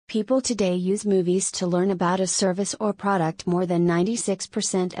People today use movies to learn about a service or product more than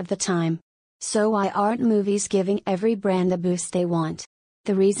 96% of the time. So why aren't movies giving every brand the boost they want?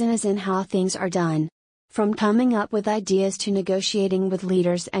 The reason is in how things are done. From coming up with ideas to negotiating with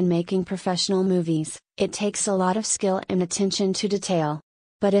leaders and making professional movies, it takes a lot of skill and attention to detail.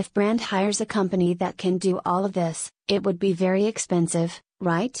 But if brand hires a company that can do all of this, it would be very expensive,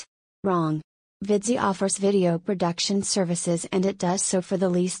 right? Wrong. Vidsy offers video production services and it does so for the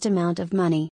least amount of money.